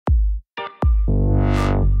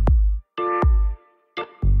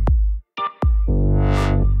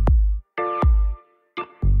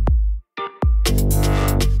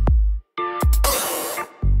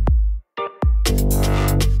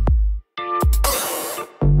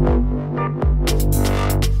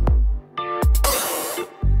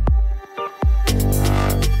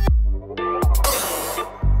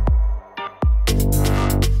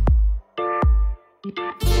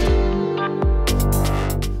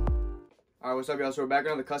Alright, what's up y'all? So we're back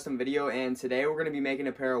on the custom video, and today we're going to be making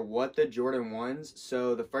a pair of What the Jordan 1s.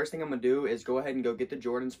 So the first thing I'm going to do is go ahead and go get the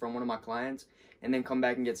Jordans from one of my clients, and then come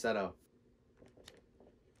back and get set up.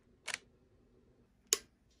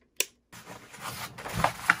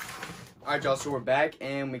 Alright y'all, so we're back,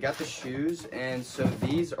 and we got the shoes, and so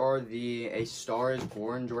these are the A Star is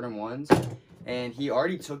Born Jordan 1s, and he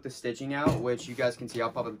already took the stitching out, which you guys can see.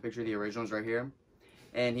 I'll pop up a picture of the originals right here.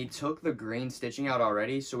 And he took the green stitching out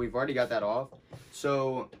already, so we've already got that off.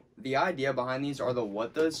 So the idea behind these are the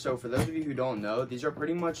What Does. So for those of you who don't know, these are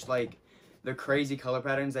pretty much like the crazy color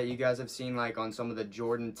patterns that you guys have seen like on some of the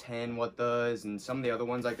Jordan 10 What Does and some of the other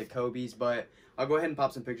ones like the Kobe's. But I'll go ahead and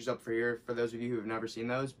pop some pictures up for here for those of you who have never seen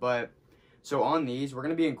those. But so on these, we're going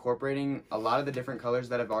to be incorporating a lot of the different colors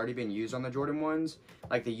that have already been used on the Jordan 1s,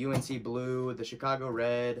 like the UNC blue, the Chicago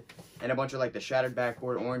red, and a bunch of like the shattered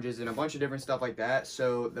backboard oranges and a bunch of different stuff like that.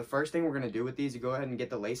 So the first thing we're going to do with these is go ahead and get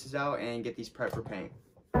the laces out and get these prepped for paint.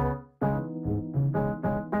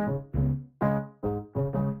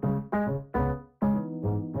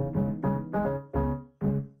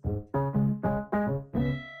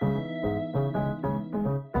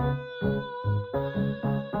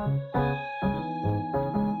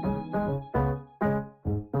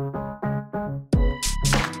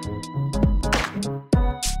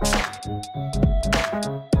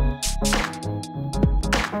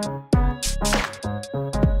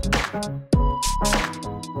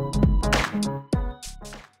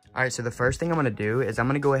 Alright, so the first thing I'm going to do is I'm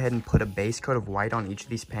going to go ahead and put a base coat of white on each of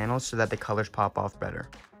these panels so that the colors pop off better.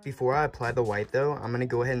 Before I apply the white though, I'm going to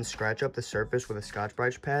go ahead and scratch up the surface with a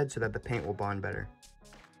Scotch-Brite pad so that the paint will bond better.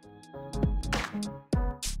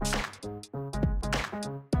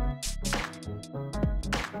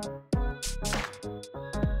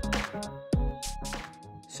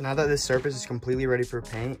 So now that this surface is completely ready for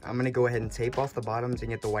paint, I'm going to go ahead and tape off the bottoms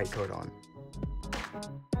and get the white coat on.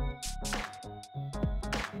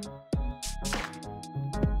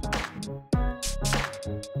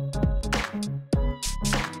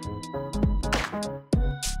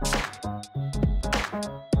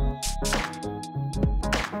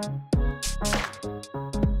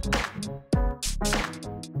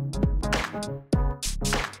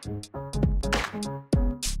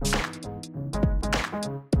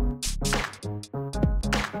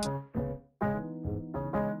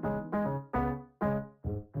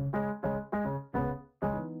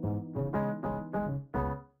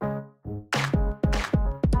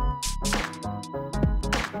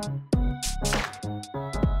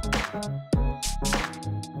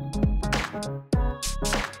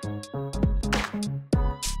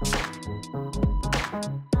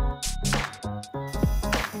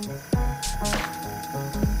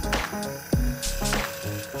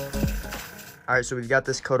 Alright, so we've got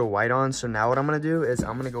this coat of white on, so now what I'm going to do is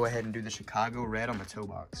I'm going to go ahead and do the Chicago red on the toe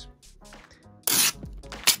box.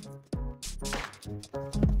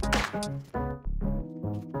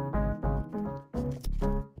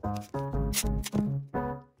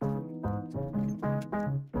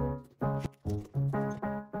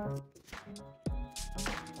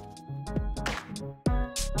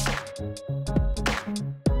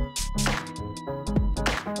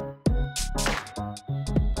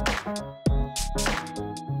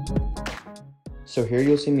 So here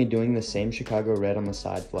you'll see me doing the same Chicago red on the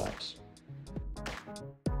side flaps.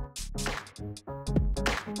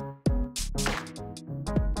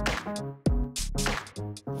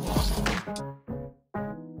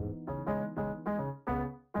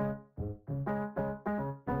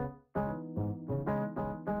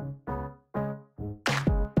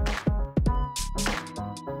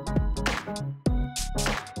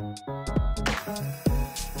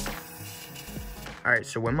 Alright,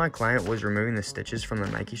 so when my client was removing the stitches from the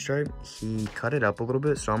Nike stripe, he cut it up a little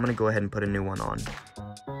bit, so I'm going to go ahead and put a new one on.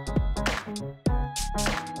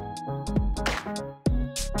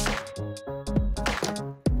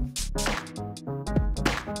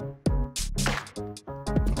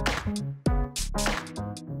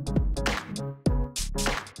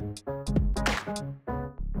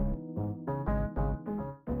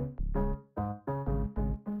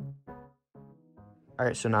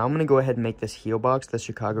 Alright, so now I'm going to go ahead and make this heel box the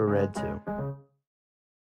Chicago red too.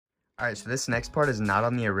 Alright, so this next part is not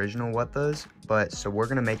on the original What Does, but so we're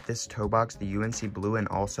going to make this toe box the UNC blue and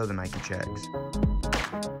also the Nike checks.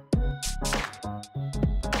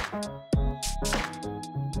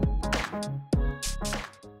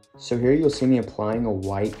 So here you'll see me applying a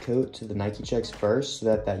white coat to the Nike checks first so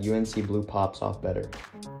that that UNC blue pops off better.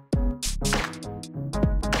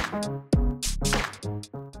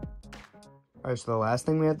 Alright, so the last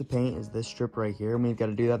thing we have to paint is this strip right here, and we've got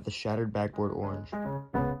to do that the shattered backboard orange.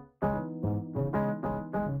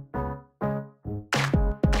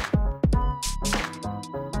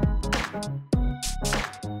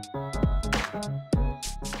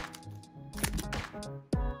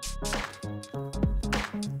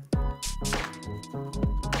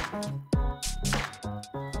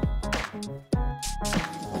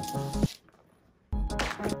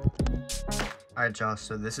 All right, y'all,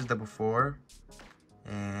 so this is the before,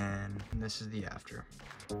 and this is the after.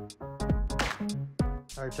 All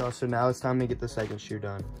right, y'all, so now it's time to get the second shoe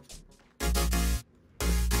done.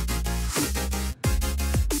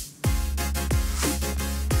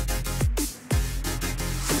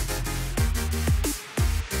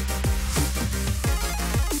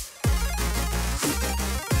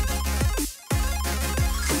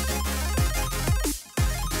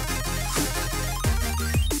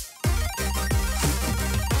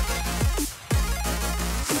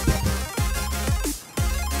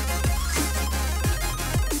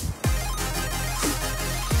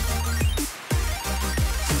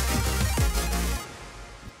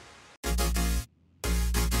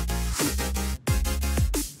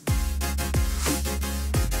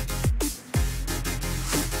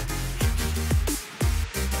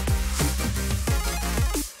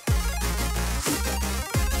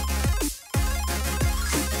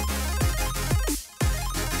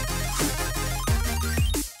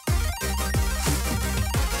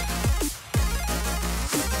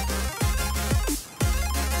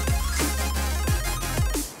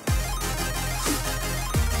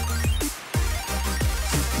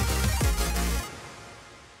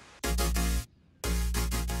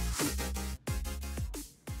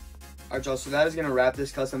 Alright, y'all, so that is going to wrap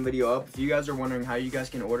this custom video up. If you guys are wondering how you guys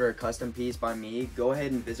can order a custom piece by me, go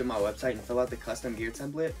ahead and visit my website and fill out the custom gear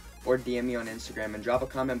template, or DM me on Instagram and drop a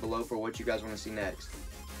comment below for what you guys want to see next.